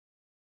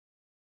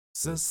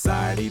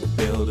Society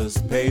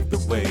builders paved the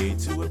way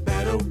to a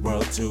better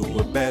world, to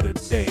a better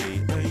day.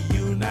 A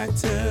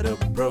united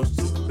approach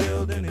to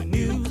building a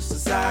new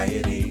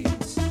society.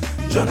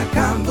 Join a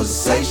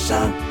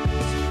conversation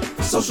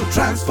for social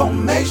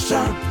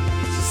transformation.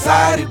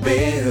 Society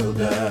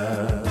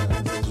builders.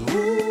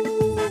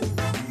 Woo.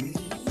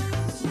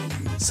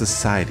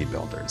 Society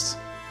Builders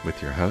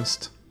with your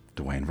host,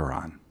 Dwayne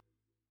Veron.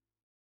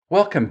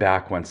 Welcome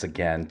back once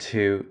again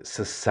to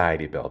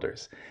Society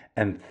Builders,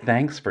 and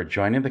thanks for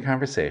joining the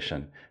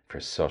conversation for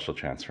social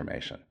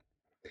transformation.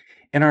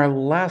 In our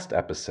last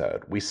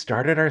episode, we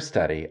started our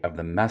study of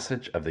the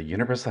message of the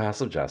Universal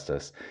House of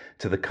Justice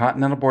to the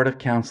Continental Board of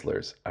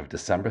Counselors of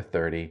December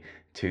 30,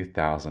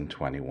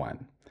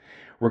 2021.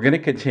 We're going to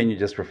continue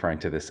just referring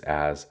to this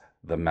as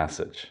the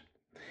message.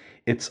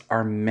 It's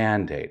our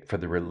mandate for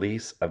the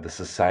release of the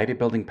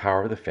society-building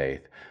power of the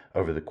faith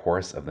over the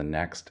course of the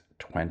next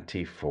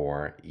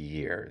 24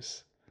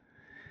 years.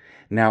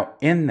 Now,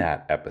 in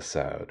that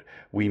episode,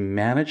 we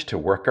managed to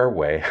work our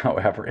way,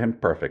 however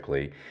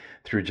imperfectly,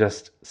 through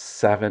just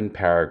 7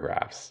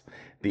 paragraphs: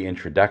 the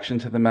introduction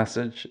to the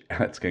message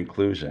and its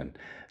conclusion,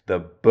 the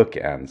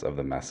bookends of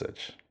the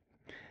message.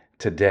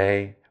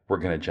 Today, we're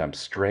going to jump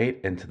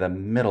straight into the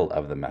middle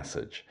of the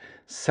message,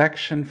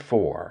 section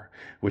 4,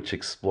 which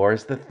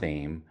explores the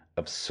theme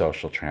of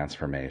social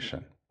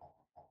transformation.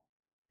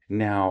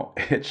 Now,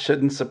 it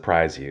shouldn't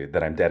surprise you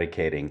that I'm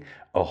dedicating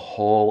a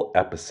whole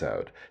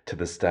episode to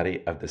the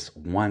study of this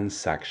one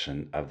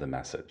section of the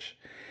message.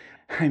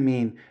 I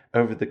mean,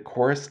 over the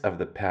course of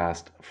the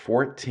past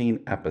 14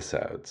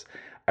 episodes,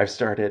 I've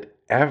started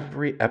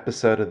every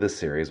episode of this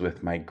series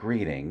with my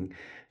greeting,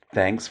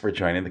 "Thanks for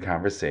joining the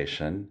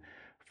conversation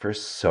for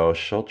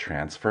social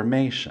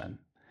transformation."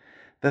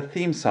 The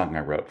theme song I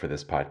wrote for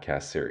this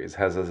podcast series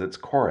has as its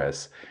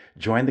chorus,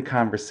 "Join the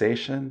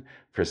conversation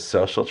for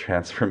social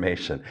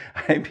transformation."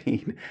 I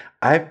mean,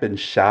 I've been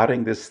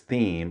shouting this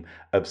theme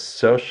of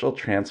social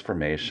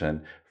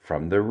transformation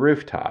from the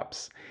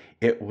rooftops.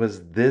 It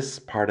was this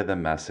part of the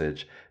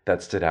message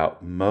that stood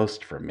out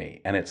most for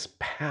me, and it's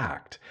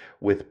packed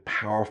with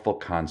powerful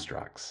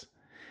constructs.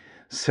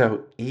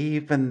 So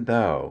even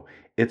though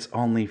it's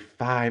only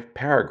 5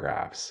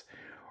 paragraphs,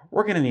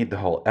 we're going to need the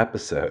whole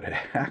episode.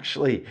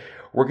 Actually,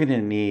 we're going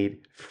to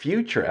need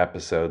future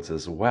episodes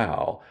as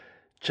well,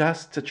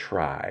 just to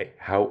try,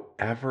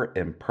 however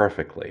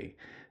imperfectly,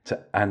 to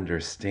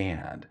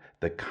understand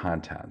the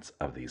contents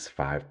of these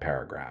 5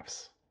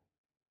 paragraphs.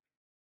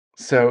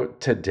 So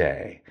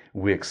today,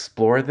 we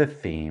explore the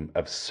theme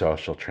of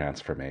social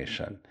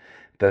transformation,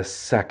 the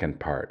second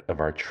part of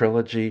our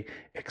trilogy,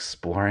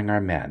 exploring our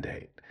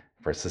mandate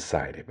for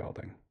society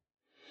building.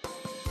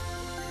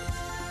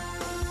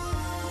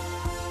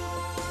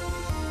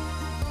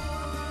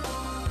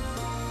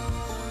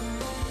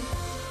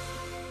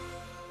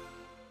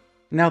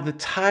 Now, the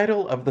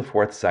title of the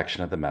 4th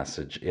section of the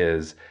message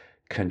is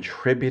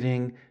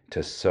Contributing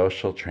to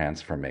Social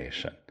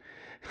Transformation.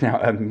 Now,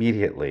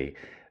 immediately,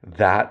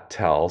 that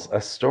tells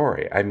a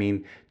story. I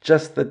mean,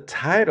 just the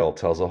title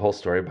tells a whole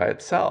story by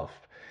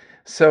itself.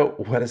 So,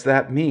 what does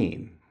that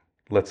mean?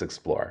 Let's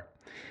explore.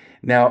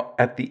 Now,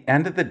 at the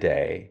end of the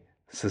day,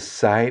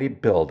 society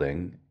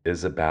building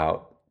is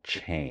about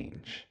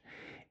change.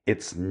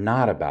 It's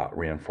not about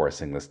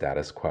reinforcing the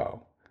status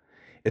quo.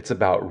 It's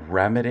about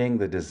remedying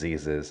the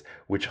diseases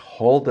which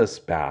hold us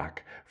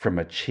back from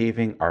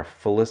achieving our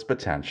fullest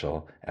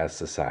potential as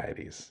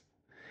societies.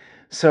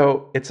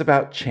 So it's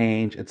about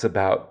change, it's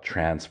about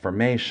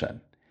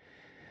transformation.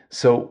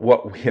 So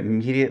what we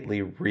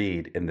immediately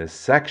read in this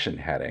section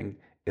heading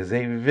is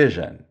a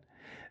vision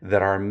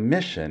that our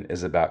mission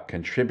is about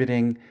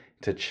contributing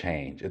to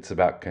change. It's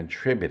about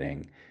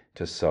contributing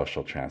to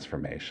social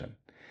transformation.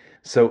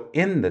 So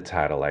in the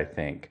title, I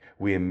think,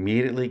 we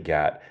immediately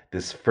get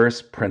this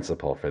first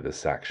principle for this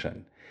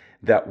section,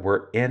 that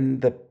we're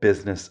in the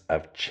business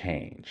of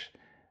change,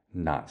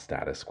 not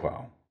status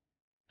quo.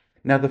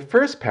 Now, the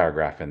first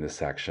paragraph in this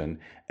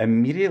section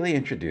immediately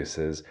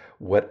introduces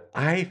what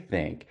I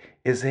think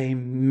is a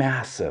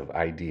massive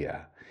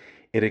idea.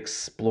 It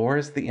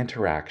explores the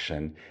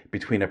interaction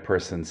between a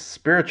person's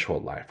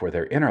spiritual life, or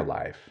their inner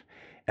life,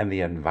 and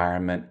the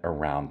environment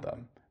around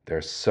them,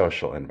 their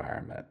social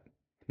environment.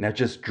 Now,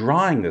 just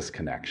drawing this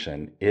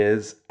connection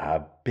is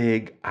a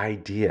big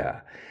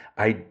idea.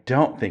 I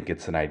don't think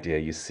it's an idea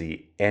you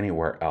see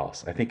anywhere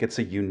else. I think it's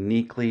a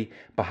uniquely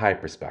Baha'i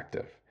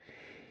perspective.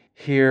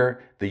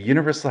 Here, the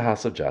Universal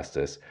House of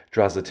Justice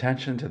draws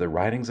attention to the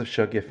writings of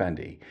Shoghi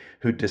Effendi,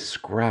 who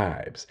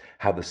describes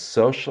how the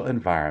social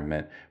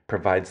environment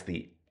provides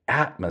the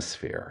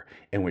atmosphere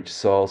in which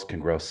souls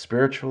can grow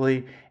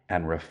spiritually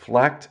and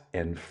reflect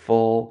in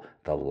full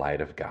the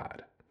light of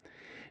God.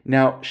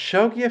 Now,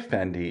 Shoghi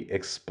Effendi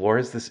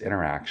explores this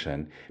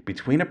interaction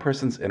between a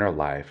person's inner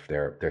life,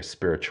 their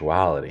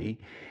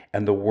spirituality,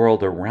 and the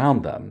world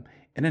around them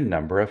in a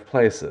number of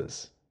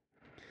places.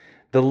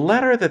 The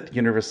letter that the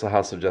Universal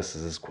House of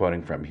Justice is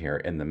quoting from here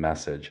in the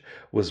message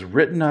was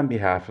written on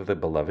behalf of the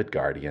beloved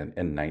guardian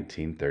in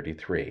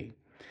 1933.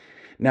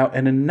 Now,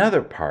 in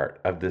another part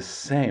of this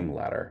same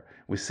letter,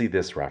 we see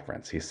this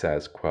reference. He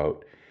says,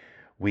 quote,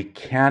 "We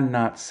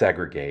cannot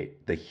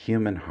segregate the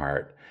human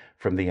heart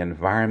from the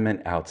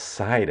environment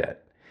outside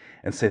it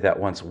and say that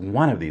once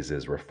one of these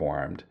is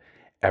reformed,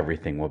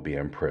 everything will be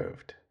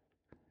improved."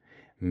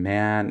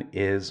 Man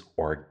is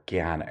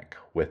organic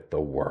with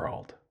the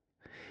world.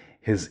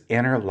 His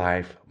inner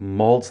life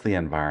molds the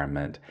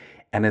environment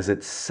and is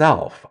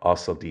itself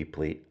also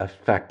deeply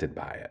affected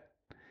by it.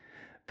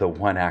 The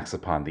one acts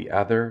upon the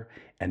other,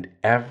 and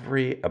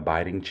every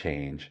abiding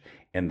change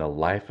in the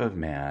life of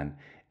man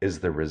is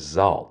the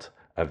result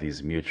of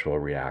these mutual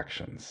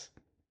reactions.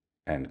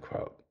 End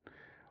quote.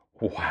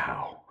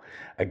 Wow.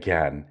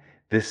 Again,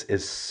 this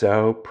is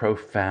so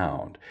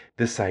profound.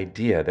 This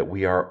idea that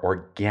we are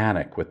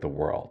organic with the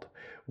world.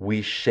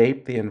 We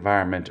shape the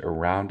environment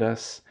around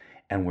us,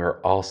 and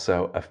we're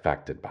also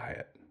affected by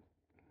it.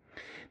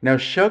 Now,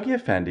 Shoghi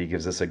Effendi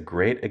gives us a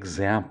great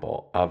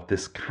example of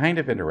this kind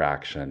of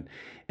interaction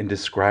in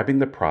describing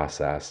the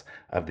process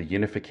of the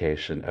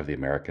unification of the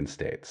American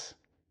states.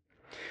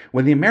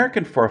 When the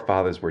American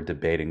forefathers were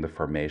debating the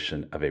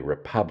formation of a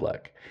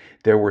republic,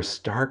 there were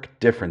stark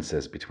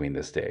differences between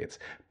the states,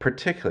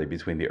 particularly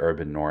between the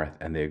urban North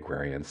and the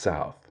agrarian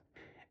South.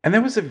 And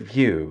there was a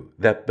view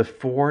that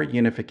before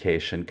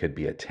unification could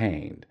be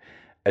attained,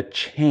 a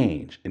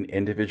change in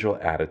individual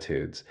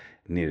attitudes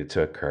needed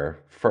to occur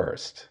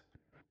first.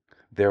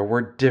 There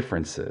were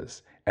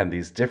differences, and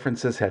these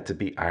differences had to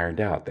be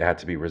ironed out. They had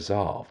to be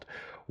resolved.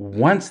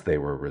 Once they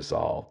were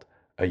resolved,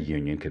 a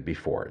union could be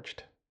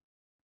forged.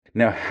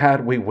 Now,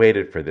 had we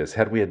waited for this,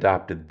 had we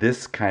adopted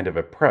this kind of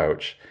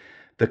approach,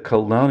 the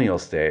colonial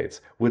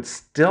states would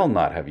still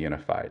not have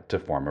unified to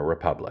form a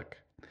republic.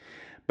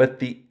 But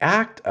the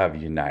act of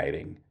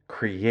uniting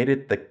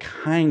created the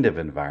kind of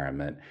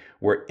environment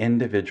where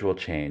individual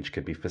change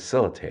could be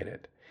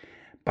facilitated.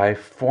 By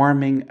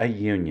forming a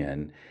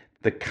union,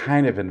 the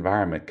kind of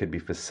environment could be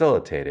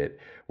facilitated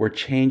where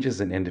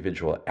changes in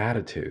individual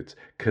attitudes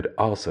could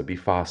also be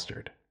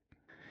fostered.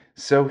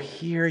 So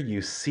here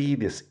you see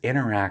this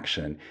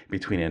interaction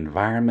between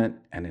environment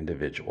and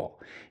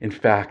individual. In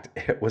fact,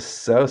 it was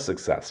so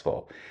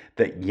successful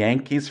that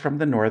Yankees from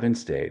the northern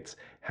states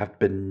have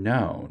been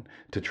known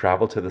to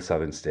travel to the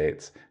southern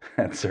states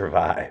and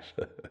survive.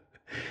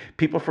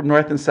 People from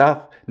north and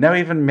south now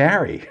even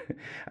marry.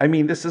 I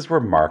mean, this is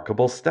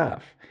remarkable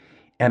stuff.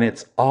 And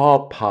it's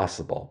all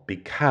possible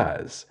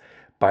because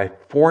by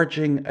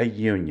forging a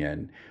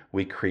union,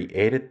 we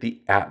created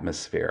the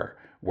atmosphere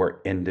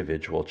where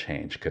individual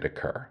change could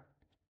occur.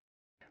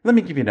 Let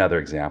me give you another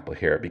example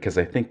here because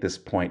I think this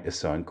point is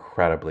so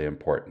incredibly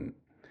important.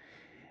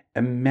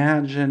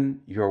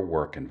 Imagine your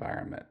work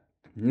environment.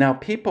 Now,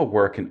 people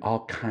work in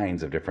all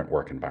kinds of different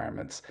work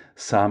environments.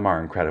 Some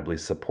are incredibly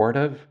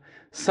supportive,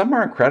 some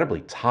are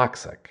incredibly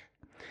toxic.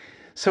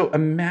 So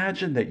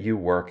imagine that you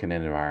work in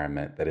an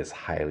environment that is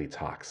highly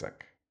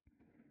toxic.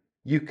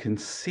 You can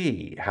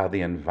see how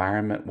the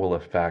environment will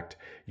affect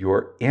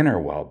your inner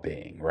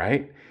well-being,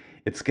 right?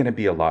 It's going to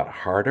be a lot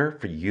harder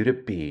for you to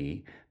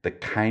be the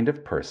kind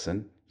of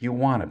person you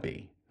want to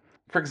be.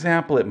 For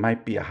example, it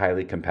might be a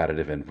highly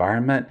competitive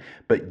environment,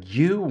 but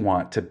you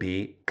want to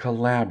be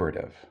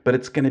collaborative. But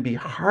it's going to be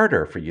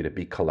harder for you to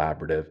be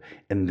collaborative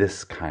in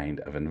this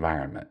kind of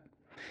environment.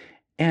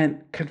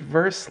 And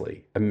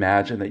conversely,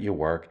 imagine that you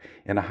work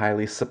in a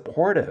highly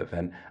supportive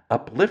and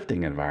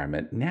uplifting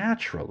environment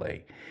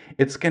naturally.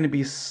 It's going to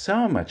be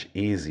so much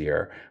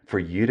easier for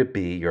you to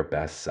be your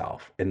best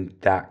self in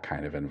that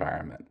kind of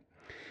environment.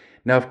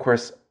 Now, of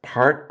course,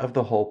 part of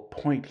the whole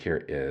point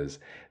here is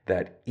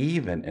that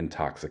even in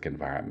toxic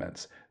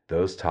environments,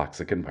 those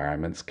toxic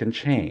environments can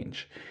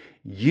change.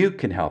 You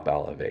can help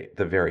elevate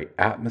the very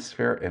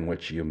atmosphere in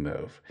which you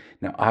move.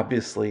 Now,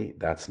 obviously,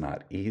 that's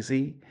not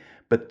easy.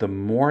 But the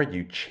more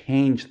you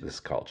change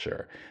this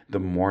culture, the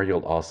more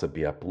you'll also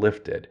be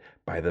uplifted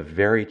by the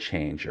very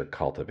change you're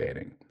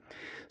cultivating.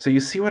 So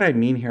you see what I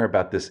mean here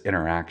about this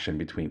interaction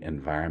between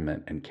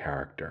environment and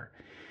character.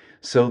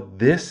 So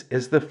this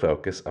is the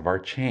focus of our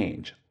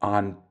change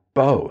on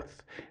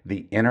both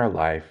the inner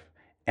life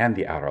and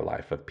the outer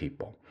life of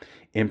people,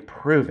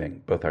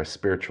 improving both our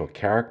spiritual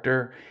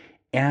character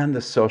and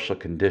the social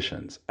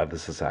conditions of the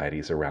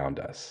societies around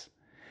us.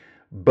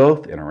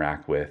 Both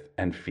interact with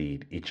and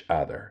feed each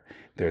other.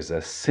 There's a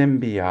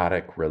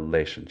symbiotic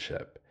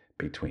relationship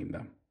between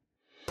them.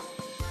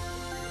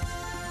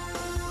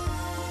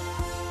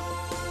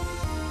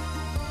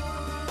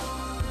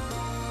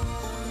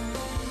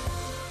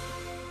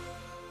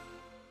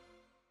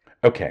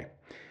 Okay,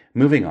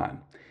 moving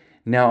on.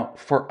 Now,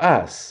 for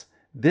us,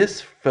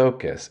 this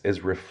focus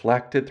is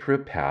reflected through a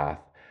path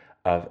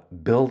of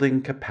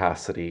building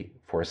capacity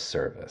for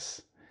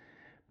service.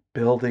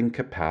 Building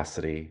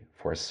capacity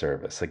for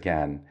service.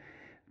 Again,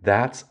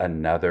 that's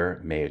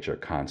another major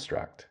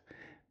construct.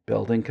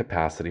 Building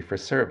capacity for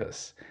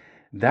service.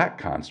 That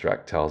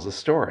construct tells a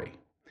story.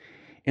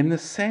 In the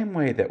same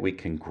way that we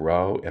can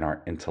grow in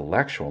our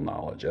intellectual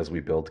knowledge as we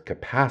build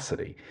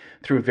capacity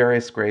through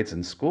various grades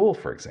in school,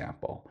 for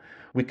example,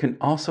 we can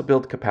also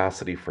build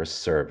capacity for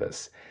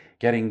service,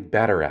 getting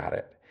better at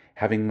it,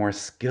 having more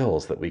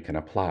skills that we can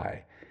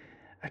apply.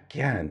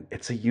 Again,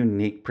 it's a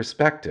unique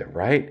perspective,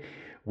 right?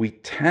 We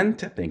tend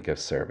to think of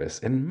service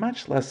in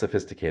much less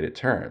sophisticated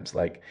terms,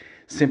 like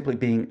simply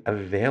being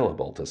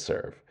available to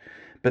serve.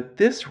 But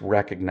this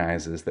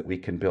recognizes that we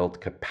can build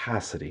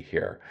capacity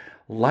here,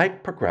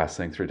 like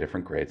progressing through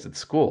different grades at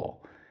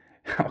school.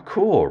 How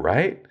cool,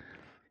 right?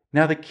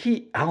 Now, the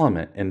key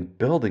element in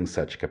building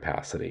such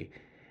capacity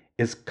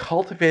is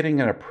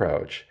cultivating an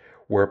approach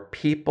where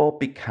people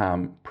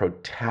become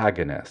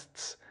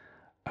protagonists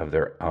of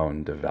their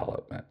own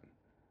development.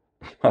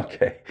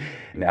 Okay,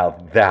 now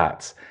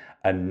that's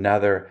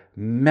another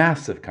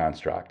massive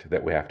construct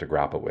that we have to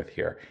grapple with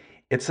here.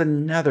 It's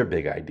another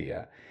big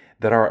idea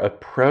that our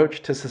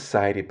approach to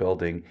society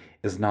building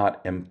is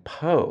not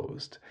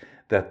imposed,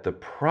 that the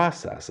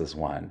process is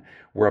one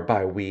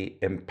whereby we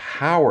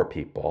empower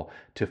people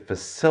to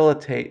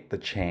facilitate the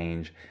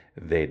change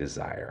they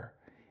desire.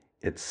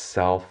 It's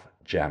self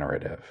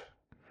generative.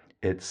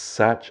 It's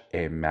such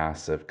a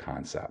massive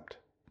concept.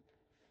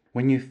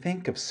 When you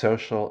think of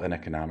social and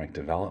economic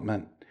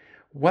development,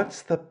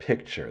 what's the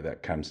picture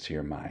that comes to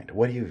your mind?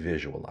 What do you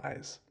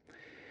visualize?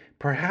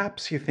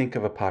 Perhaps you think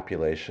of a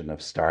population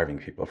of starving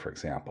people, for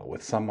example,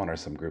 with someone or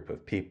some group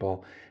of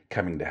people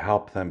coming to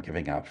help them,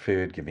 giving out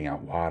food, giving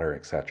out water,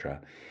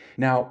 etc.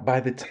 Now, by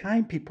the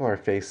time people are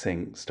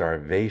facing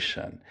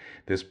starvation,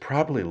 there's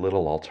probably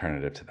little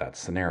alternative to that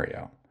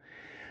scenario.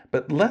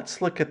 But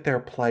let's look at their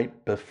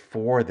plight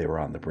before they were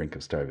on the brink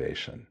of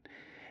starvation.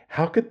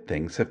 How could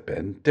things have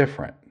been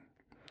different?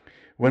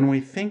 When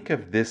we think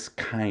of this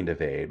kind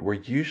of aid, we're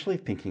usually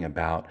thinking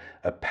about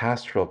a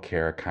pastoral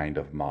care kind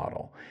of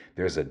model.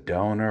 There's a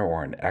donor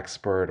or an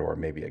expert or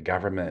maybe a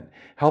government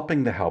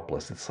helping the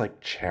helpless. It's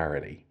like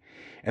charity.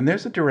 And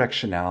there's a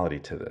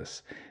directionality to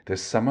this.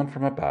 There's someone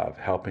from above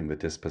helping the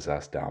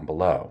dispossessed down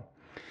below.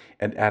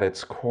 And at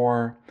its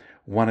core,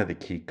 one of the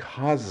key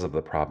causes of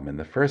the problem in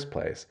the first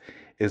place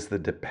is the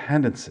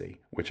dependency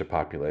which a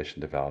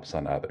population develops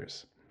on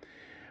others.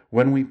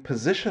 When we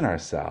position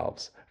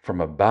ourselves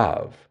from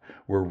above,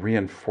 we're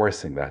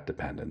reinforcing that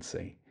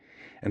dependency.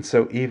 And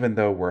so, even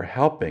though we're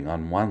helping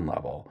on one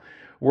level,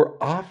 we're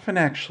often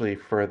actually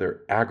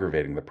further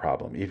aggravating the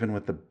problem, even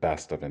with the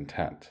best of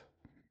intent.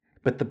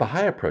 But the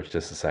Baha'i approach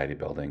to society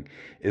building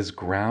is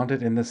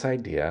grounded in this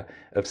idea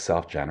of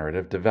self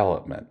generative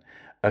development.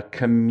 A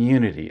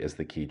community is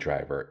the key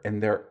driver in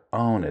their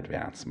own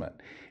advancement.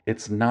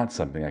 It's not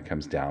something that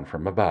comes down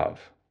from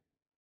above.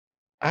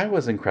 I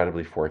was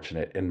incredibly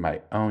fortunate in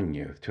my own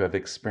youth to have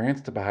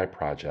experienced a Baha'i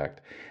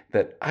project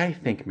that I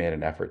think made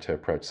an effort to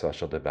approach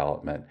social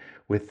development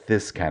with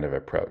this kind of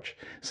approach.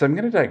 So I'm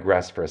going to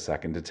digress for a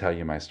second to tell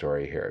you my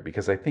story here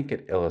because I think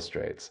it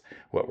illustrates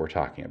what we're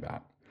talking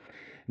about.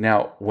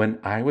 Now, when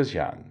I was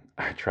young,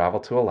 I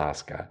traveled to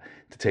Alaska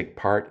to take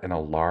part in a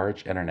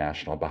large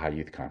international Baha'i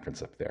youth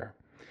conference up there.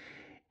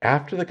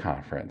 After the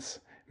conference,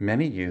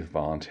 many youth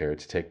volunteered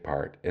to take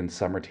part in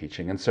summer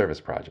teaching and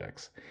service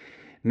projects.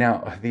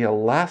 Now, the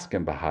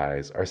Alaskan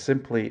Baha'is are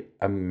simply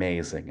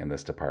amazing in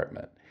this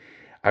department.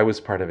 I was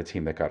part of a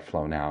team that got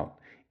flown out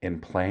in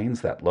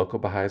planes that local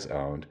Baha'is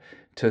owned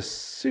to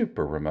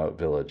super remote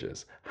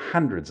villages,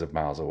 hundreds of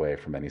miles away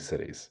from many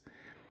cities.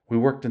 We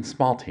worked in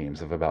small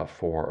teams of about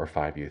 4 or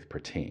 5 youth per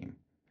team.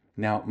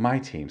 Now, my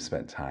team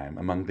spent time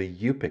among the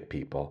Yupik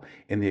people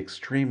in the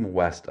extreme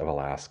west of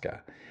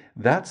Alaska.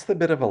 That's the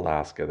bit of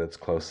Alaska that's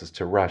closest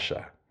to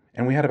Russia.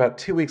 And we had about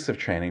 2 weeks of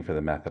training for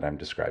the method I'm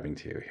describing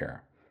to you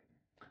here.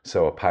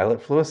 So a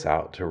pilot flew us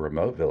out to a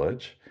remote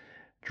village,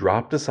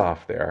 dropped us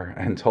off there,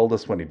 and told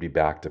us when he'd be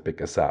back to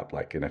pick us up,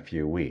 like in a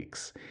few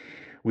weeks.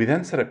 We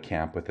then set up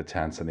camp with the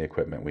tents and the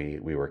equipment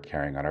we were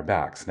carrying on our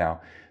backs. Now,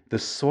 the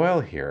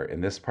soil here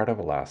in this part of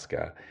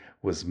Alaska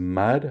was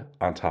mud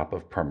on top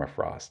of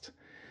permafrost.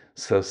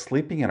 So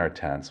sleeping in our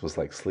tents was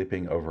like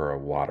sleeping over a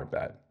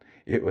waterbed.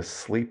 It was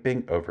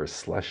sleeping over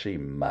slushy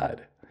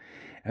mud.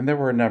 And there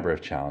were a number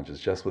of challenges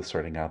just with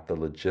sorting out the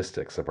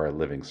logistics of our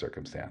living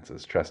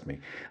circumstances. Trust me,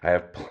 I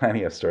have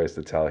plenty of stories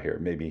to tell here.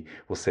 Maybe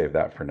we'll save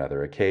that for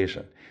another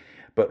occasion.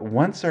 But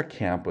once our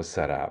camp was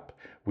set up,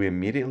 we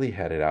immediately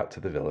headed out to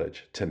the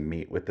village to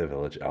meet with the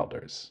village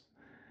elders.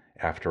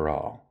 After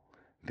all,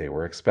 they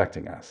were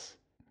expecting us.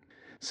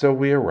 So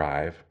we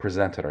arrived,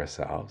 presented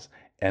ourselves,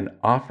 and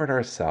offered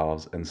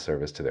ourselves in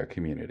service to their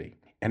community.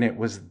 And it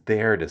was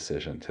their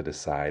decision to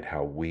decide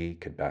how we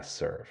could best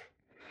serve.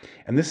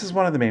 And this is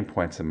one of the main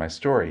points in my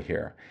story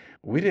here.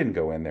 We didn't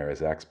go in there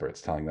as experts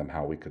telling them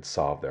how we could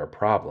solve their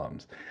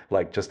problems,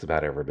 like just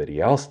about everybody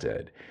else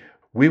did.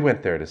 We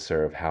went there to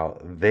serve how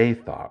they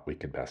thought we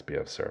could best be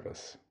of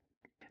service.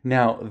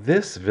 Now,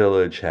 this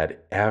village had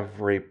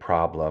every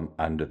problem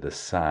under the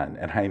sun,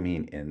 and I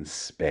mean in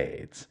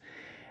spades.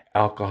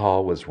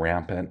 Alcohol was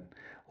rampant.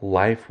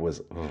 Life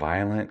was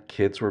violent.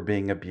 Kids were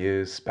being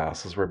abused.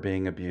 Spouses were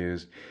being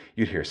abused.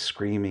 You'd hear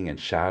screaming and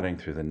shouting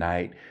through the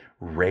night.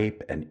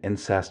 Rape and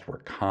incest were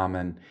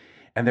common,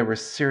 and there were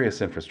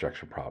serious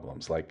infrastructure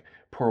problems like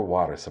poor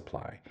water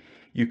supply.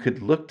 You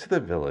could look to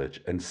the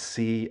village and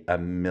see a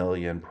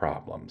million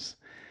problems.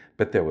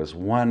 But there was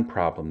one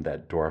problem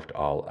that dwarfed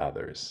all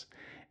others,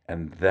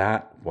 and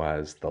that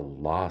was the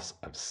loss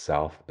of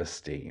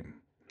self-esteem.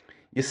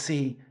 You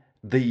see,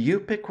 the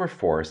Yupik were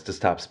forced to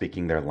stop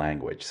speaking their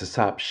language, to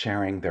stop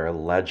sharing their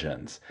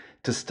legends,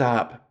 to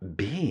stop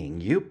being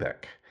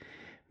Yupik.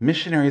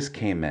 Missionaries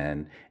came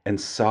in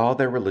and saw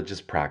their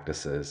religious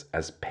practices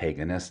as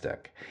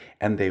paganistic,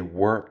 and they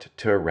worked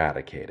to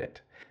eradicate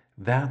it.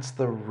 That's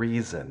the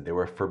reason they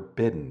were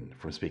forbidden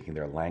from speaking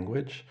their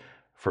language,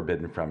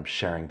 forbidden from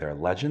sharing their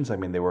legends. I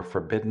mean, they were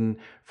forbidden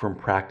from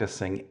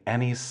practicing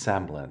any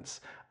semblance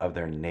of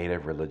their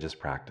native religious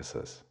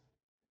practices.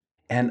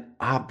 And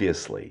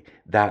obviously,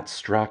 that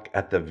struck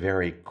at the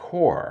very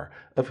core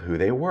of who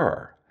they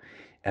were.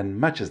 And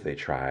much as they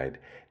tried,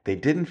 they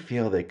didn't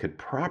feel they could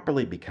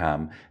properly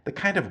become the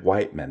kind of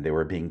white men they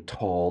were being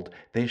told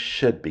they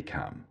should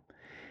become.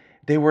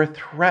 They were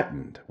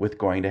threatened with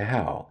going to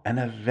hell, and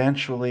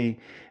eventually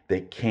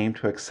they came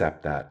to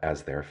accept that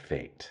as their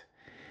fate.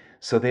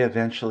 So they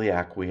eventually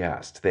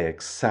acquiesced. They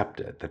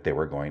accepted that they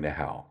were going to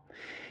hell.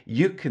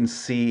 You can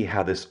see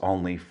how this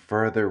only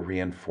further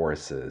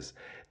reinforces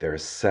their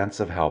sense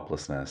of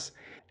helplessness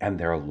and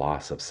their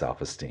loss of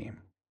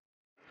self-esteem.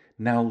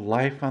 Now,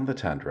 life on the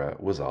tundra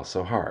was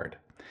also hard.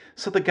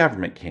 So the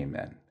government came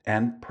in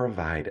and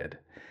provided.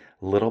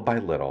 Little by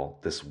little,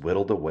 this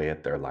whittled away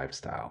at their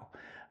lifestyle.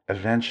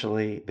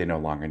 Eventually, they no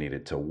longer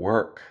needed to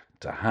work,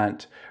 to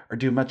hunt, or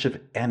do much of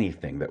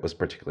anything that was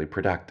particularly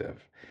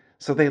productive.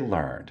 So they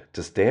learned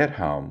to stay at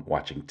home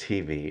watching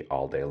TV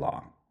all day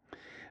long.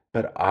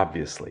 But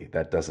obviously,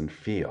 that doesn't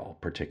feel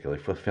particularly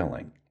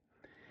fulfilling.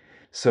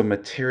 So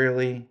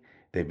materially,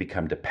 they've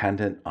become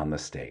dependent on the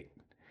state.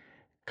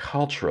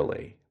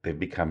 Culturally, they've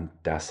become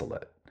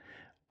desolate.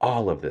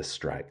 All of this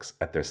strikes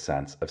at their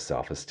sense of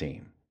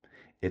self-esteem.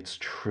 It's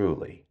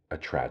truly a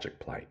tragic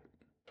plight.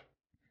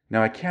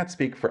 Now, I can't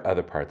speak for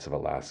other parts of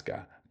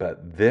Alaska,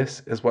 but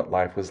this is what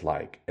life was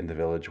like in the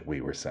village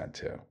we were sent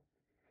to.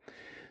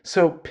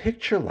 So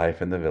picture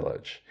life in the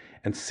village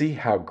and see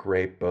how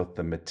great both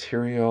the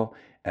material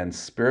and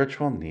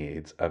spiritual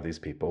needs of these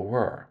people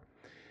were.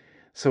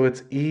 So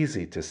it's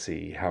easy to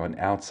see how an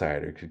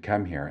outsider could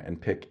come here and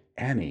pick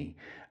any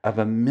of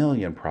a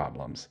million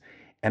problems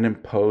and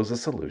impose a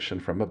solution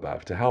from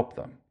above to help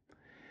them.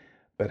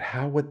 But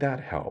how would that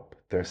help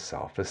their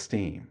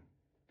self-esteem?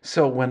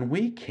 So when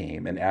we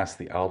came and asked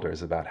the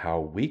elders about how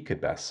we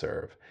could best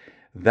serve,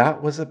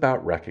 that was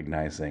about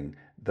recognizing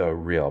the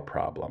real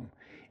problem.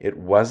 It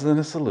wasn't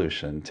a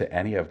solution to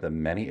any of the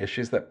many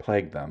issues that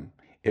plagued them.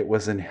 It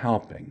was in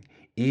helping,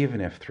 even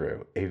if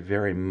through a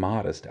very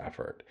modest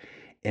effort,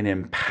 in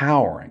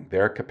empowering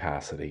their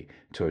capacity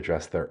to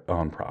address their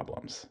own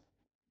problems.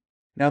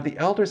 Now, the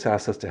elders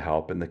asked us to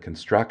help in the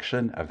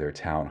construction of their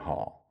town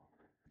hall.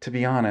 To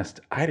be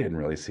honest, I didn't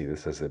really see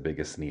this as the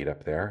biggest need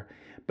up there,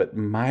 but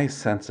my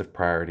sense of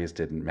priorities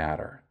didn't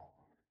matter.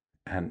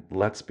 And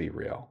let's be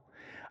real,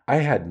 I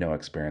had no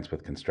experience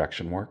with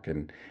construction work,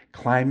 and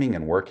climbing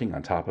and working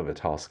on top of a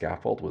tall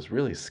scaffold was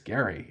really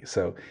scary.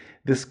 So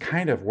this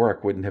kind of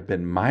work wouldn't have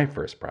been my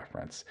first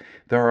preference.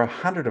 There are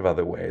 100 of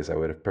other ways I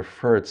would have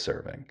preferred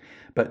serving,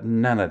 but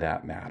none of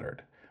that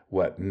mattered.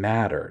 What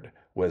mattered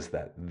was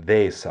that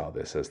they saw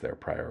this as their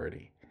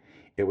priority.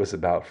 It was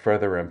about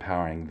further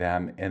empowering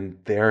them in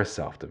their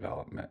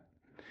self-development.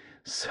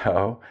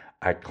 So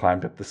I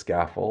climbed up the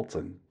scaffolds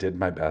and did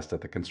my best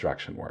at the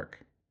construction work.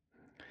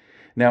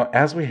 Now,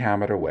 as we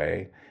hammered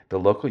away, the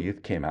local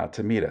youth came out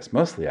to meet us,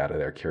 mostly out of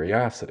their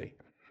curiosity.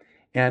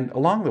 And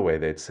along the way,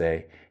 they'd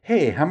say,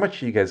 "Hey, how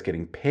much are you guys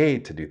getting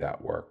paid to do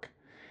that work?"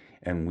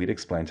 And we'd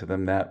explain to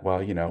them that,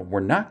 well, we're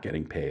not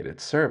getting paid,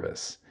 it's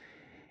service.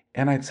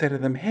 And I'd say to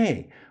them,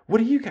 "Hey,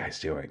 what are you guys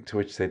doing?" To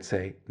which they'd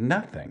say,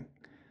 "Nothing."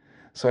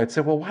 So I'd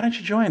say, "Well, why don't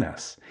you join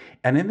us?"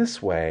 And in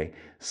this way,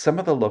 some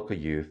of the local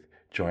youth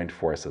joined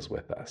forces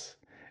with us.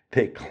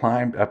 They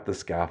climbed up the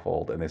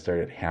scaffold and they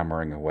started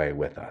hammering away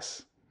with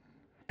us.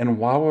 And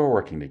while we were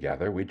working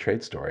together, we'd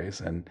trade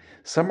stories, and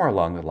somewhere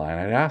along the line,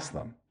 I'd ask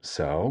them,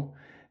 "So,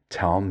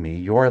 tell me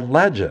your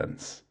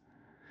legends."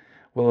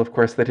 Well, of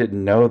course, they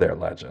didn't know their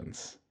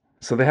legends.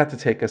 So they had to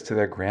take us to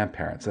their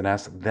grandparents and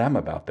ask them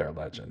about their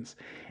legends.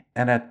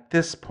 And at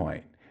this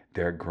point,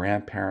 their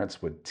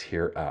grandparents would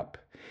tear up.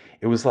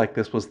 It was like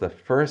this was the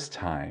first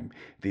time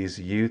these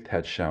youth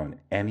had shown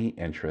any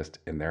interest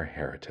in their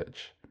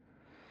heritage.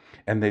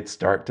 And they'd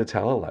start to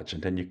tell a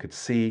legend, and you could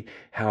see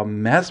how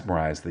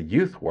mesmerized the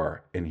youth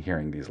were in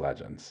hearing these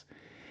legends.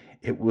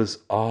 It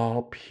was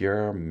all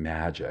pure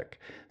magic,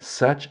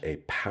 such a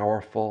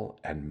powerful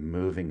and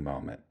moving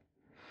moment.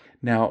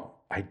 Now,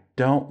 I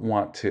don't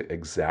want to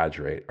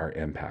exaggerate our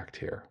impact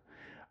here.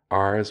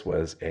 Ours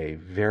was a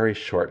very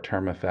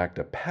short-term effect,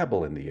 a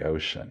pebble in the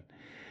ocean.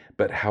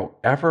 But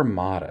however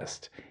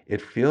modest,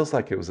 it feels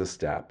like it was a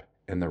step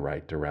in the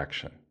right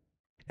direction.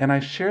 And I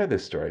share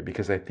this story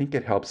because I think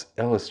it helps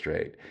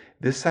illustrate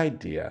this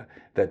idea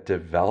that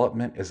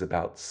development is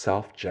about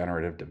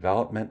self-generative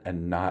development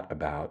and not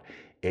about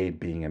aid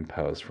being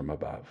imposed from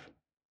above.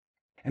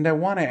 And I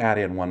want to add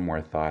in one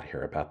more thought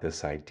here about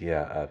this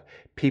idea of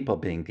people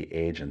being the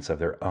agents of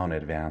their own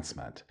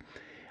advancement.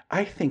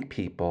 I think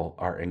people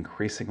are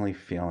increasingly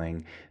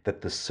feeling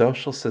that the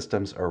social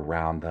systems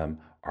around them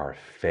are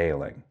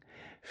failing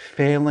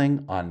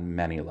on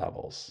many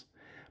levels.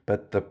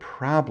 But the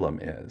problem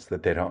is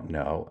that they don't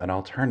know an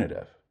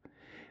alternative.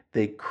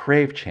 They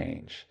crave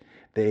change,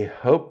 they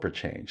hope for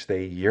change,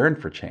 they yearn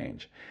for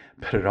change,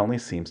 but it only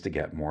seems to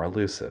get more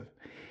elusive.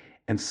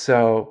 And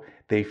so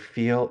they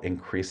feel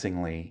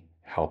increasingly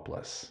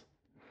helpless.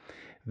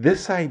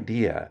 This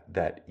idea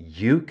that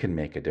you can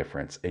make a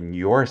difference in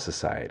your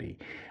society,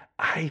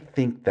 I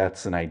think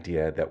that's an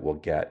idea that will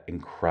get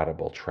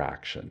incredible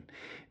traction.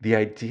 The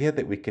idea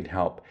that we can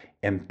help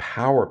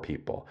empower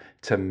people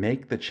to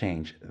make the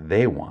change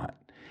they want,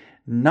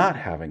 not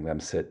having them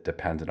sit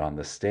dependent on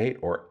the state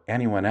or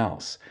anyone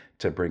else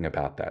to bring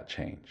about that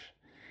change.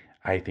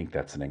 I think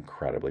that's an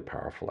incredibly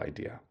powerful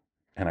idea.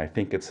 And I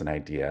think it's an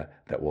idea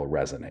that will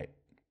resonate.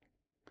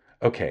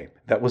 Okay,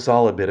 that was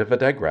all a bit of a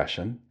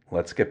digression.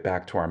 Let's get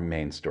back to our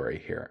main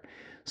story here.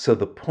 So,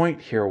 the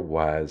point here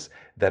was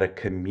that a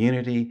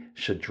community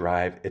should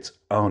drive its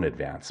own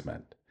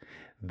advancement.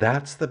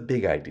 That's the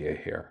big idea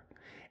here.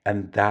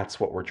 And that's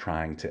what we're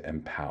trying to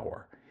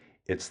empower.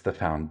 It's the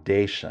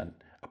foundation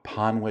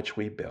upon which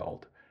we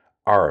build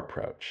our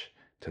approach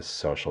to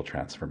social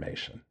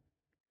transformation.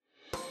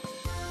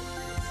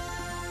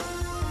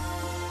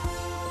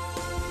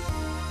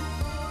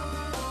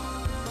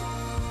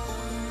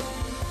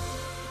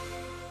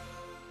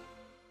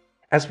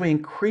 As we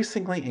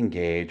increasingly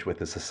engage with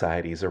the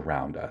societies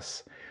around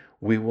us,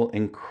 we will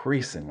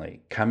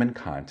increasingly come in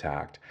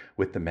contact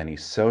with the many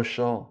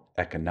social,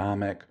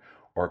 economic,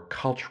 or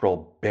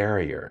cultural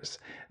barriers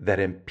that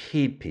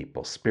impede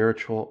people's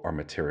spiritual or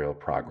material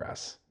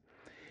progress.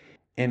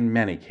 In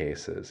many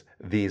cases,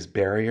 these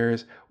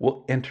barriers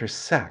will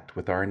intersect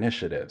with our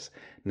initiatives,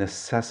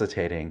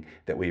 necessitating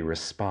that we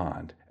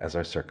respond as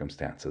our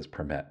circumstances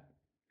permit.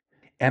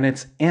 And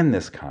it's in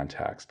this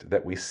context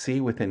that we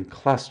see within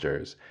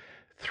clusters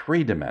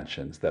three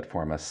dimensions that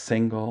form a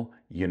single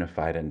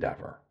unified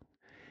endeavor: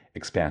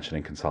 expansion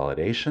and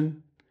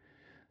consolidation,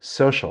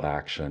 social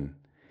action,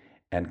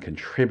 and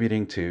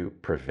contributing to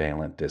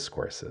prevalent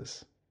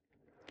discourses.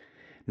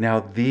 Now,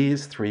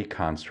 these three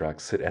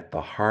constructs sit at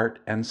the heart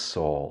and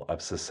soul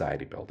of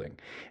society building,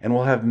 and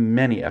we'll have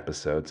many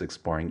episodes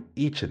exploring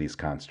each of these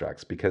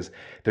constructs because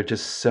they're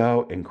just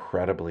so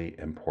incredibly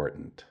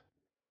important.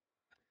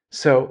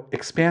 So,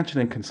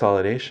 expansion and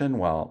consolidation,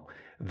 well,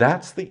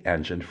 that's the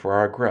engine for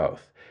our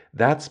growth.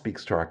 That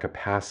speaks to our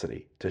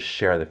capacity to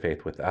share the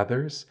faith with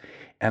others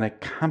and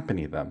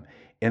accompany them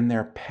in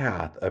their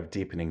path of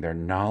deepening their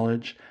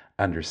knowledge,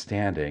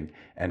 understanding,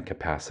 and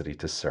capacity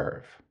to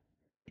serve.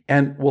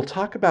 And we'll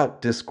talk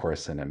about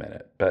discourse in a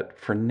minute, but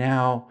for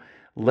now,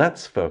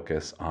 let's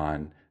focus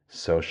on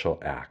social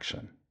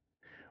action.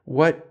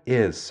 What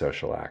is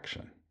social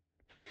action?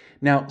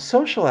 Now,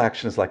 social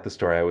action is like the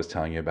story I was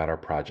telling you about our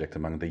project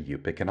among the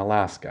Yupik in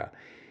Alaska.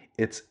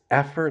 It's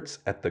efforts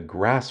at the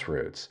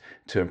grassroots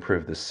to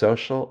improve the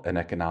social and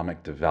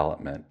economic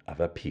development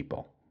of a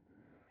people.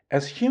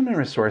 As human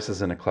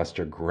resources in a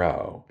cluster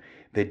grow,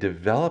 they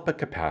develop a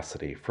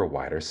capacity for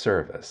wider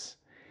service.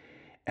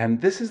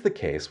 And this is the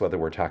case whether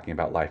we're talking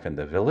about life in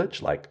the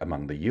village, like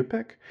among the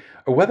Yupik,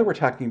 or whether we're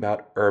talking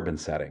about urban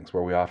settings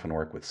where we often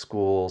work with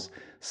schools,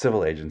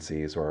 civil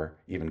agencies, or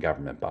even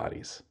government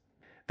bodies.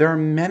 There are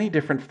many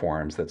different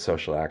forms that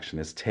social action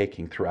is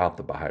taking throughout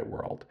the Baha'i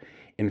world,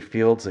 in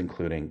fields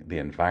including the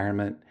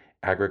environment,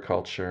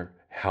 agriculture,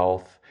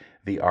 health,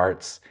 the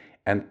arts,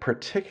 and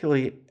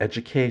particularly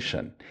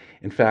education.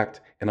 In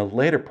fact, in a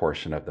later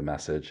portion of the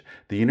message,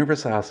 the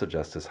Universal House of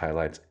Justice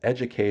highlights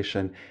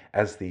education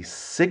as the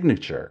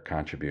signature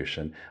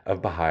contribution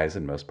of Baha'is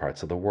in most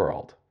parts of the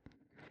world.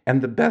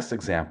 And the best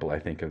example, I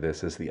think, of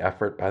this is the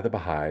effort by the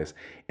Baha'is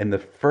in the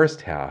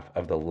first half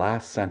of the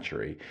last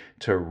century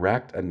to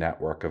erect a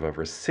network of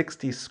over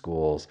 60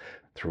 schools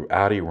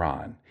throughout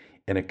Iran,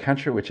 in a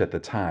country which at the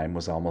time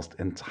was almost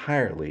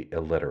entirely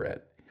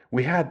illiterate.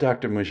 We had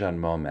Dr. Mujan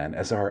Momen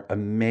as our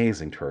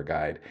amazing tour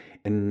guide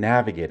in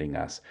navigating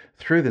us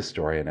through this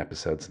story in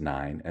episodes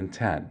 9 and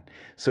 10.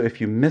 So if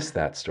you missed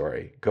that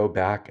story, go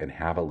back and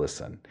have a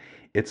listen.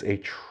 It's a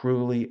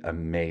truly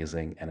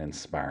amazing and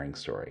inspiring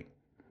story.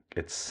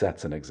 It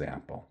sets an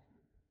example.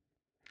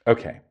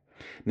 Okay,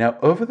 now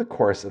over the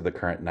course of the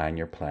current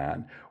 9-year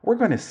plan, we're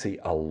going to see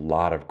a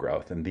lot of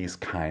growth in these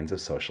kinds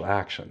of social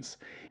actions.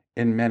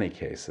 In many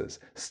cases,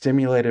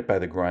 stimulated by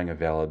the growing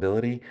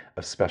availability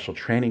of special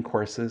training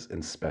courses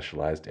in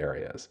specialized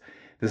areas.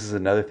 This is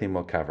another theme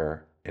we'll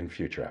cover in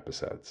future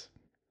episodes.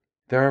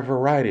 There are a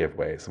variety of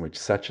ways in which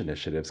such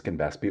initiatives can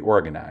best be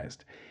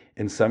organized.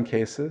 In some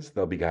cases,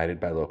 they'll be guided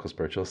by local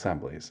spiritual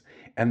assemblies,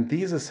 and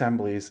these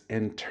assemblies,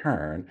 in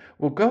turn,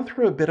 will go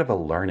through a bit of a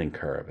learning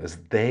curve as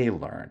they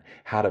learn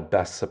how to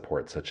best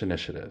support such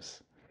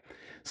initiatives.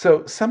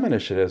 So some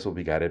initiatives will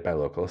be guided by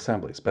local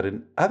assemblies, but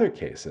in other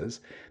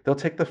cases, they'll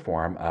take the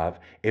form of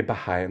a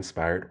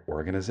Baha'i-inspired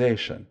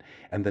organization.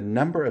 And the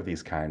number of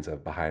these kinds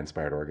of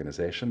Baha'i-inspired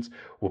organizations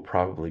will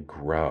probably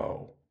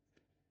grow.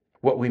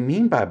 What we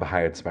mean by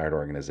Baha'i-inspired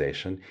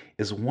organization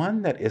is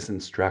one that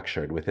isn't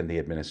structured within the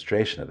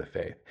administration of the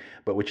faith,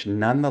 but which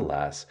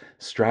nonetheless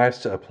strives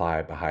to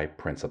apply Baha'i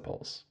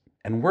principles.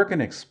 And we're going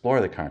to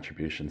explore the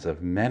contributions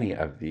of many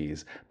of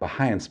these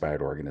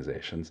Baha'i-inspired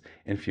organizations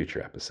in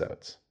future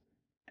episodes.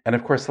 And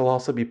of course, there'll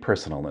also be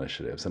personal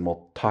initiatives, and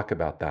we'll talk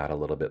about that a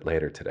little bit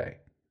later today.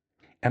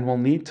 And we'll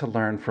need to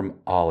learn from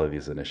all of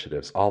these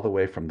initiatives, all the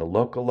way from the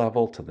local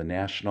level to the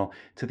national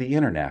to the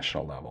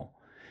international level.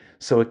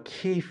 So a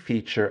key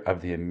feature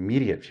of the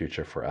immediate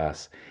future for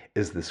us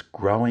is this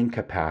growing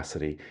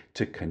capacity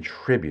to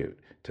contribute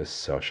to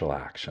social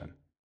action.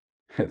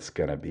 It's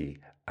going to be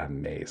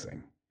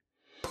amazing.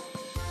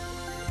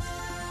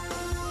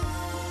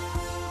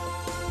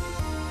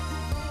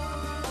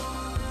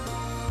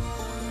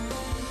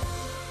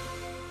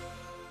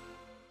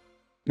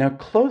 Now,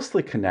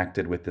 closely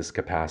connected with this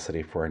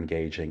capacity for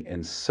engaging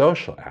in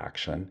social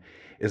action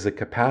is a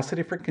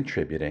capacity for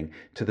contributing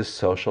to the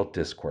social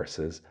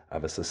discourses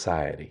of a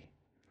society.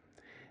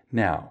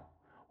 Now,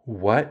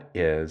 what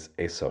is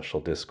a social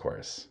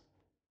discourse?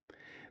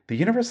 The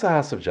Universal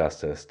House of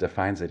Justice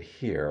defines it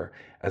here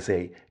as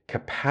a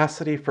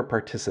capacity for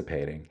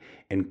participating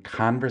in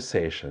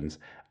conversations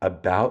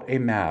about a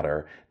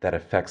matter that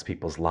affects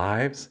people's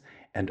lives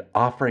and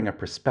offering a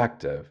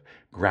perspective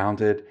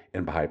grounded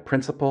in Baha'i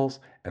principles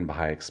and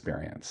Baha'i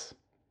experience.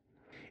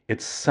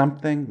 It's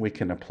something we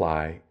can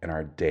apply in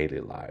our daily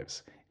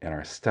lives, in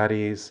our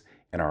studies,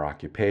 in our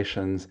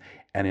occupations,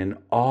 and in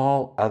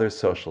all other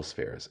social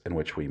spheres in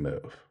which we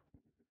move.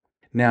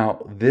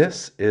 Now,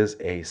 this is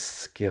a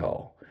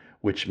skill,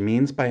 which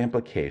means by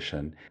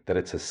implication that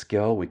it's a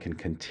skill we can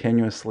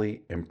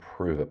continuously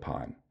improve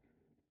upon.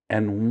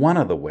 And one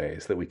of the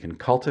ways that we can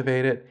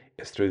cultivate it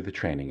is through the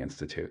training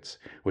institutes,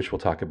 which we'll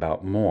talk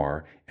about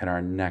more in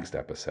our next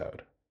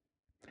episode.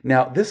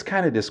 Now, this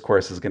kind of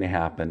discourse is going to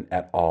happen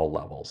at all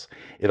levels.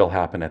 It'll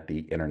happen at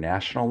the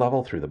international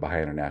level through the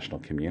Baha'i International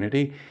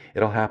Community.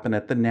 It'll happen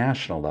at the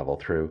national level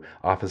through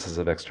Offices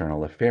of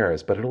External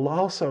Affairs, but it'll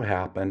also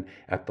happen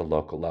at the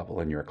local level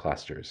in your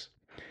clusters.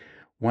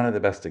 One of the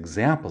best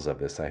examples of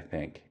this, I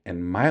think,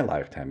 in my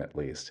lifetime at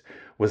least,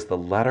 was the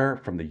letter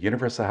from the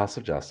Universal House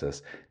of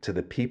Justice to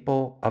the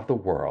people of the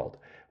world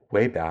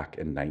way back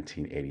in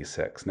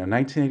 1986. Now,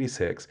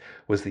 1986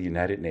 was the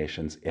United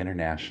Nations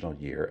International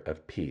Year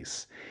of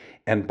Peace,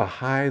 and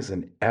Baha'is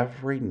in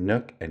every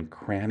nook and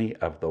cranny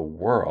of the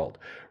world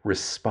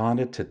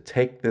responded to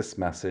take this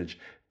message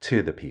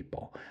to the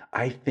people.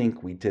 I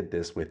think we did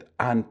this with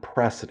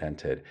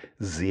unprecedented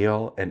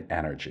zeal and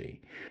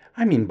energy.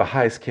 I mean,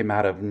 Baha'is came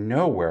out of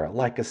nowhere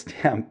like a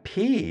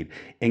stampede,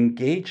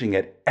 engaging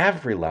at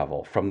every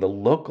level, from the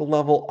local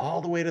level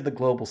all the way to the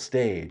global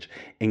stage,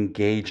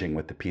 engaging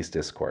with the peace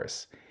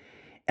discourse.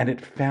 And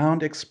it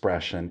found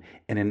expression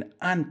in an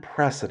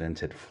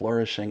unprecedented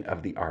flourishing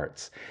of the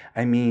arts.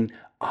 I mean,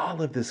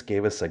 all of this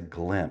gave us a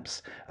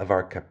glimpse of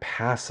our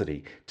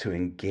capacity to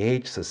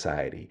engage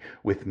society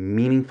with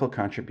meaningful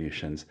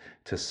contributions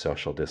to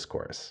social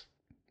discourse.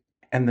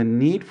 And the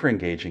need for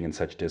engaging in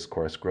such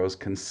discourse grows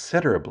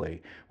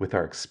considerably with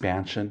our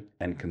expansion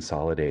and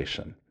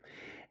consolidation.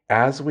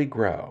 As we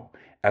grow,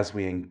 as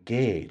we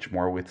engage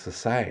more with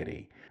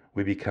society,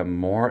 we become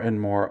more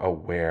and more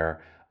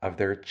aware of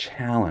their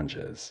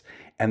challenges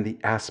and the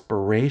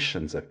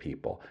aspirations of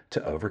people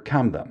to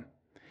overcome them.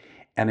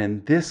 And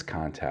in this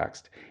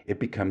context, it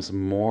becomes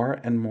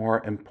more and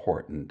more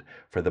important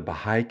for the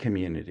Baha'i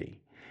community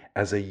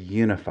as a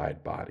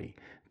unified body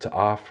to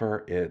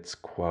offer its,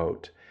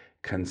 quote,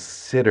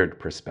 considered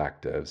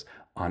perspectives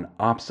on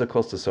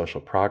obstacles to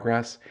social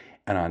progress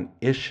and on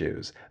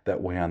issues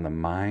that weigh on the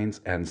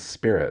minds and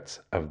spirits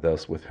of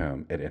those with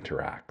whom it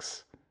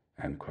interacts,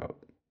 end quote.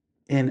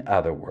 In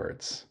other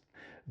words,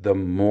 the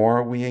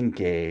more we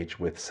engage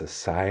with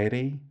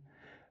society,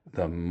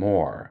 the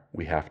more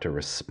we have to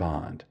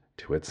respond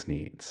to its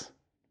needs.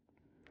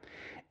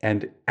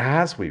 And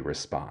as we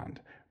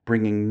respond,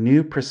 bringing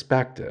new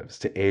perspectives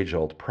to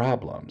age-old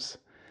problems,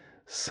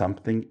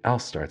 something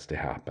else starts to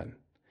happen.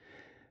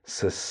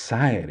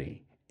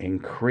 Society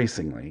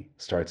increasingly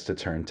starts to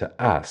turn to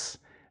us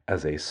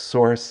as a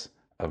source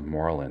of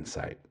moral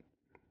insight.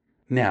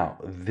 Now,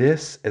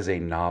 this is a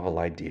novel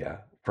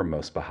idea for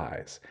most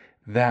Baha'is,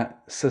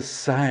 that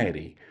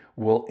society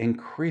will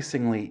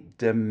increasingly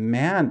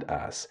demand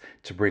us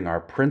to bring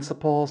our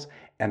principles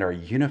and our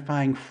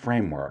unifying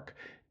framework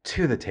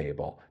to the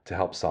table to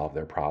help solve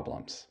their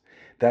problems.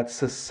 That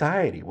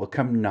society will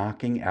come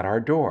knocking at our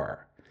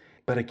door.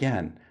 But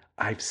again,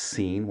 I've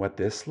seen what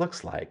this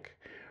looks like.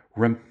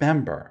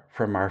 Remember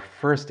from our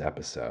first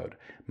episode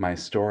my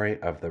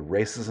story of the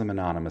Racism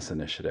Anonymous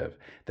initiative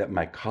that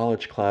my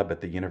college club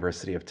at the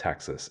University of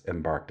Texas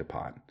embarked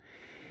upon,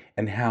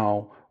 and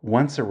how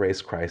once a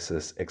race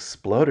crisis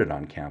exploded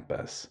on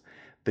campus,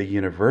 the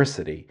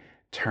university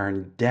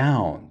turned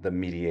down the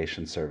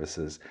mediation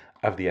services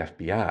of the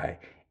FBI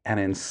and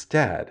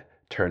instead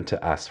turn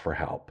to us for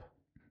help.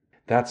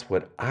 That's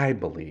what I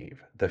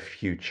believe the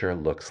future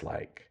looks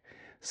like.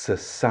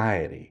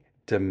 Society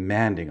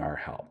demanding our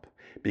help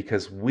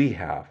because we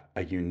have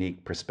a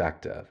unique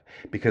perspective,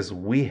 because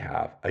we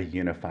have a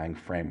unifying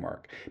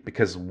framework,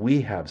 because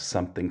we have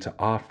something to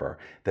offer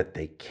that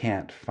they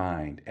can't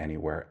find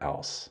anywhere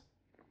else.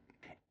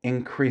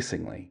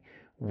 Increasingly,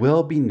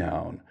 we'll be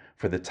known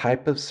for the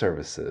type of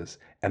services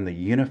and the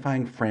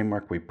unifying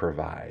framework we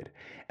provide.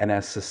 And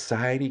as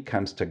society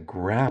comes to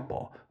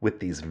grapple with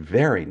these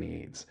very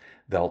needs,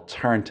 they'll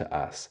turn to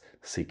us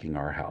seeking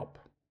our help.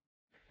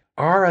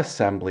 Our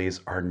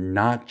assemblies are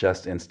not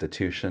just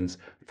institutions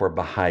for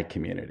Baha'i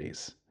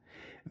communities.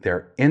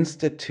 They're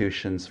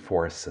institutions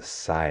for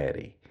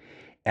society.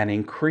 And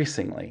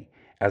increasingly,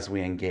 as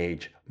we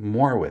engage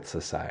more with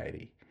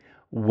society,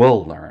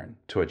 we'll learn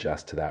to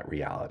adjust to that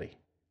reality.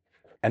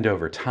 And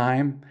over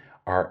time,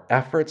 our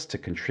efforts to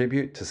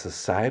contribute to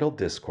societal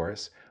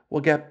discourse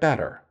will get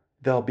better.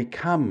 They'll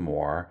become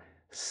more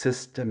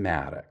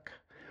systematic.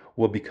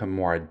 We'll become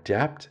more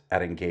adept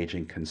at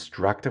engaging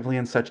constructively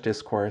in such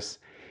discourse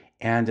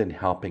and in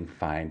helping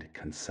find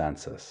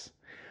consensus.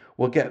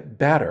 We'll get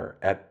better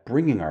at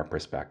bringing our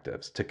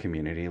perspectives to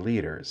community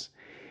leaders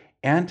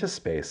and to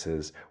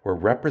spaces where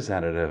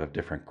representatives of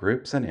different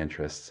groups and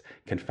interests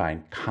can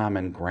find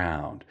common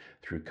ground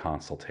through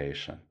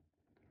consultation.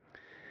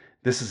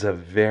 This is a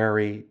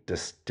very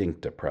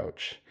distinct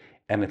approach,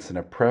 and it's an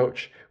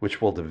approach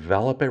which we'll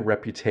develop a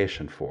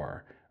reputation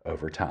for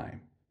over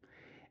time.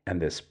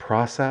 And this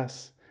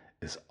process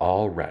is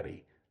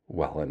already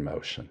well in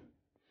motion.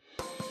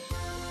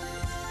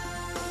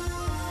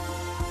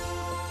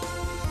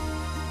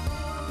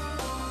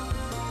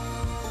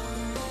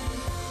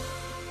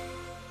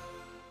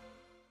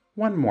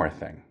 One more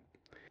thing.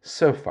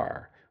 So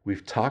far,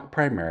 we've talked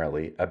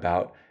primarily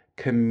about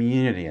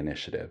community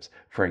initiatives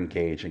for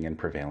engaging in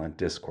prevalent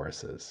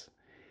discourses.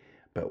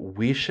 But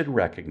we should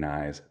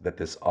recognize that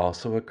this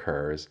also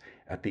occurs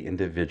at the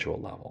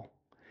individual level.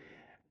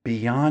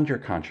 Beyond your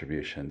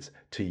contributions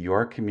to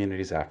your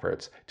community's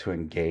efforts to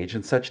engage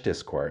in such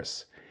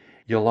discourse,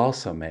 you'll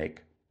also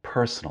make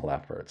personal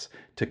efforts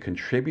to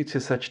contribute to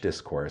such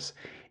discourse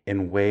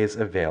in ways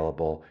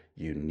available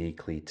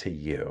uniquely to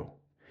you.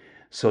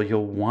 So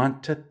you'll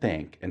want to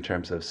think in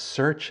terms of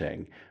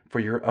searching for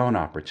your own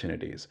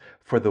opportunities,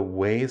 for the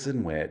ways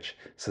in which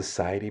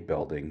society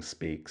building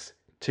speaks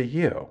to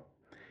you.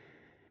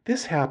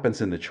 This happens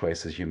in the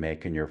choices you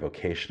make in your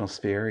vocational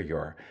sphere,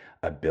 your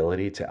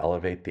ability to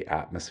elevate the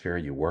atmosphere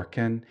you work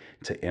in,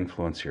 to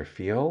influence your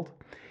field,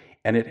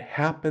 and it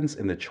happens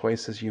in the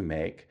choices you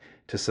make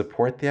to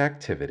support the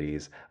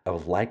activities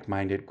of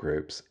like-minded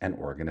groups and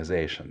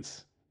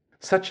organizations.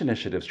 Such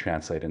initiatives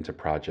translate into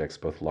projects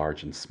both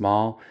large and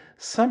small,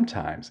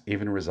 sometimes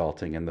even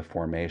resulting in the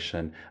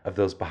formation of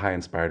those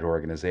Baha'i-inspired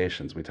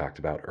organizations we talked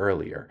about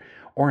earlier,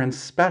 or in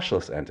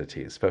specialist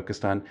entities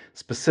focused on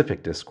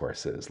specific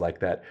discourses, like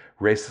that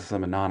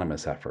Racism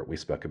Anonymous effort we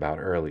spoke about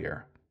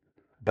earlier.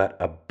 But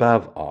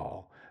above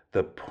all,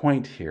 the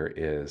point here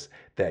is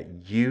that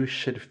you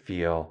should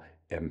feel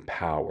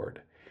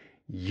empowered.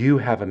 You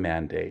have a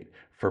mandate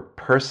for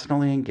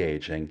personally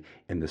engaging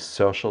in the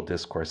social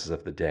discourses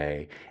of the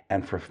day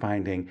and for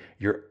finding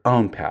your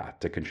own path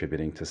to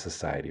contributing to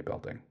society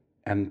building.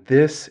 And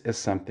this is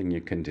something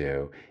you can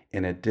do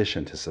in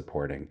addition to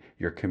supporting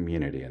your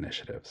community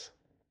initiatives.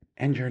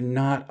 And you're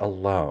not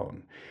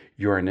alone.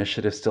 Your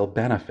initiatives still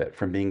benefit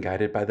from being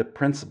guided by the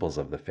principles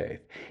of the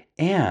faith.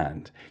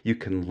 And you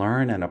can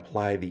learn and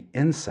apply the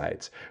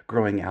insights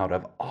growing out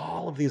of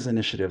all of these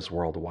initiatives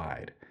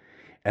worldwide.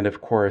 And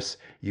of course,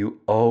 you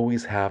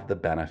always have the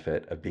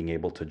benefit of being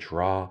able to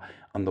draw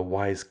on the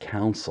wise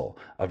counsel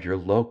of your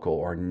local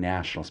or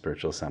national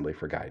spiritual assembly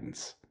for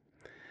guidance.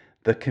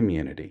 The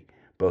community,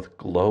 both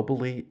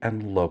globally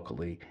and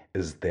locally,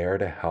 is there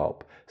to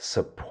help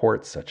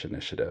support such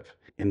initiative.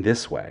 In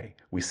this way,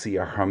 we see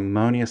a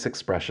harmonious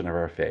expression of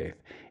our faith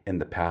in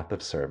the path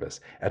of service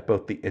at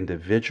both the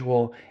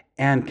individual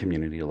and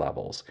community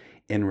levels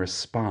in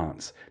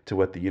response to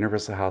what the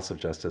Universal House of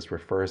Justice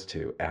refers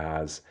to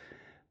as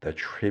the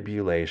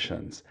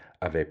tribulations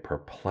of a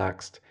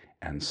perplexed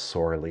and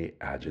sorely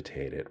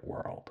agitated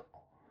world.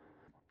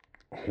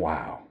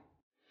 Wow.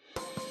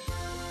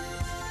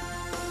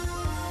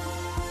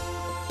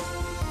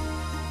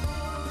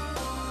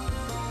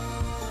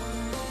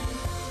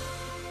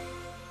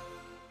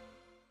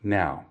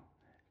 Now,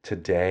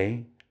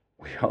 today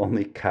we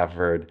only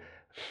covered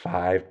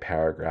 5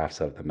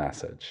 paragraphs of the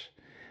message,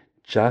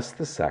 just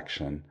the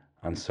section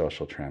on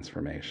social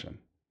transformation.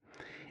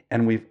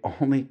 And we've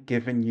only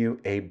given you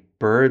a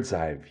bird's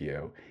eye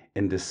view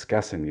in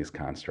discussing these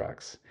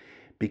constructs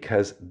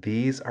because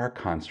these are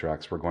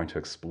constructs we're going to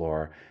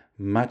explore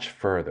much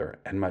further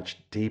and much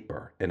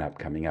deeper in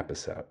upcoming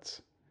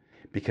episodes.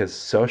 Because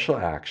social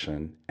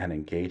action and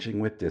engaging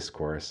with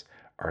discourse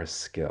are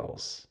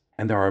skills.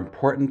 And there are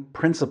important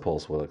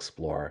principles we'll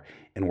explore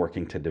in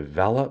working to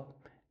develop,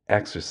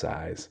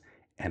 exercise,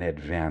 and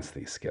advance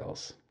these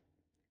skills.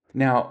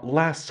 Now,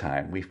 last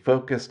time we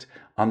focused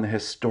on the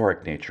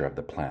historic nature of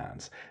the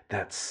plans,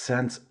 that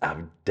sense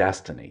of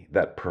destiny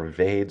that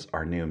pervades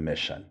our new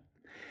mission.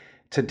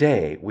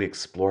 Today, we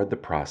explored the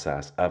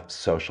process of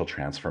social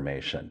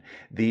transformation,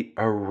 the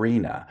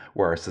arena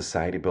where our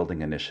society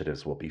building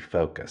initiatives will be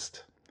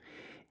focused.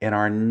 In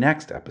our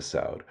next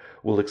episode,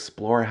 we'll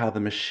explore how the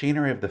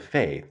machinery of the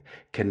faith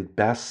can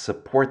best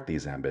support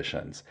these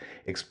ambitions,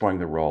 exploring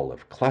the role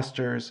of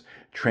clusters,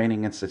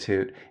 Training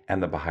Institute,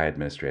 and the Baha'i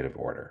Administrative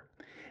Order.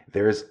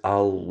 There's a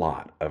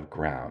lot of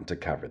ground to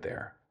cover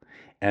there.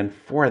 And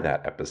for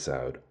that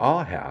episode,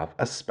 I'll have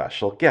a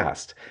special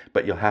guest,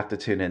 but you'll have to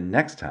tune in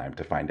next time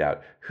to find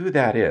out who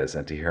that is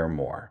and to hear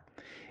more.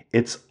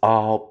 It's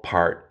all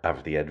part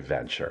of the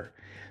adventure,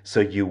 so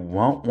you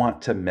won't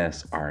want to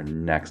miss our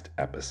next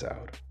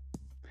episode.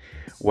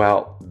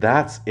 Well,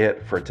 that's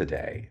it for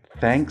today.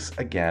 Thanks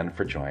again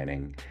for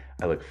joining.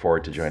 I look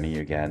forward to joining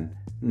you again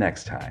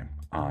next time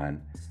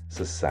on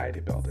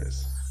Society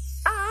Builders.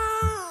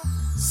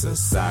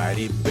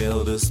 Society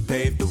builders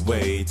paved the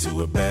way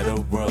to a better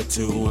world,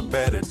 to a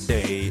better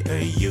day.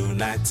 A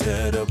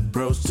united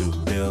approach to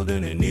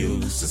building a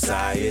new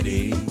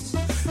society.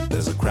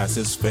 There's a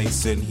crisis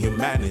facing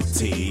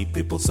humanity.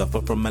 People suffer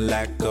from a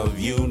lack of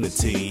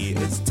unity.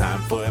 It's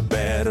time for a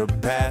better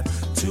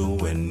path to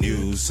a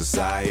new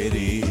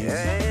society.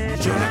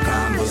 Join a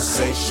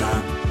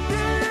conversation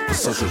for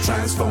social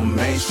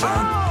transformation.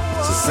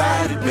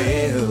 Society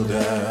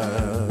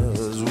builders.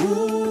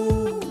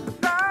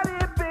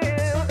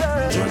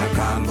 Join a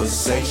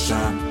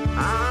conversation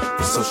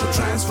for social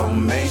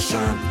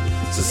transformation.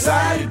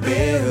 Society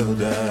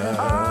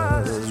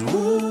builders.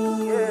 Woo.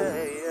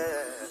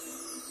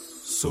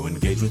 So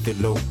engage with your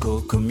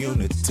local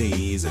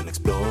communities and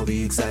explore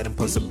the exciting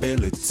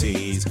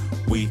possibilities.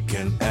 We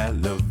can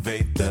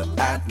elevate the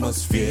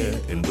atmosphere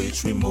in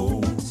which we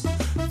move.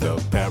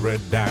 The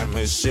paradigm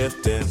is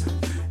shifting.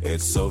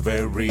 It's so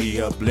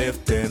very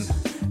uplifting.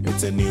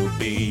 It's a new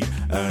beat,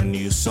 a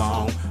new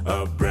song,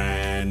 a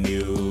brand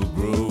new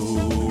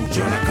groove.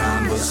 Join a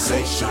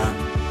conversation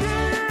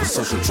for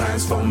social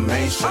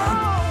transformation.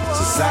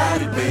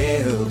 Society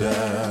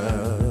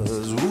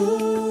builders.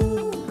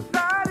 Woo.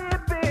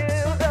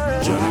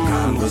 Join a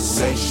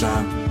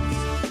conversation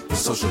for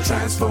social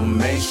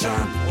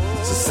transformation.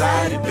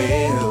 Society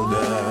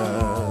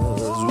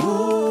builders. Woo.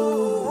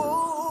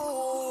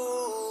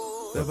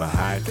 The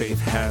Baha'i faith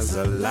has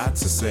a lot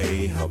to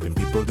say, helping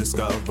people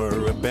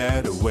discover a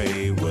better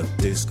way with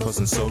discourse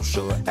and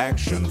social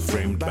action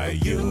framed by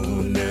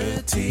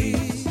unity.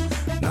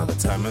 Now the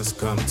time has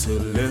come to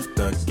lift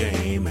the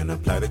game and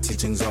apply the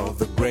teachings of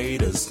the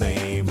greatest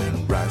name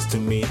and rise to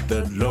meet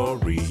the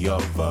glory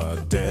of our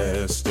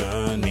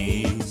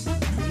destiny.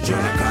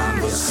 Join a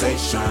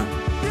conversation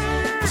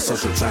for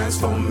social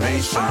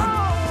transformation.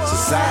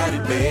 Society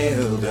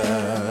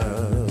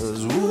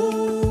builders.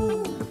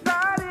 Woo.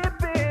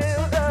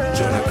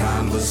 Join a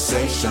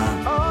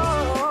conversation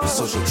for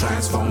social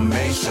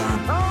transformation.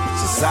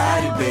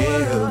 Society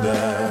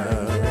builders.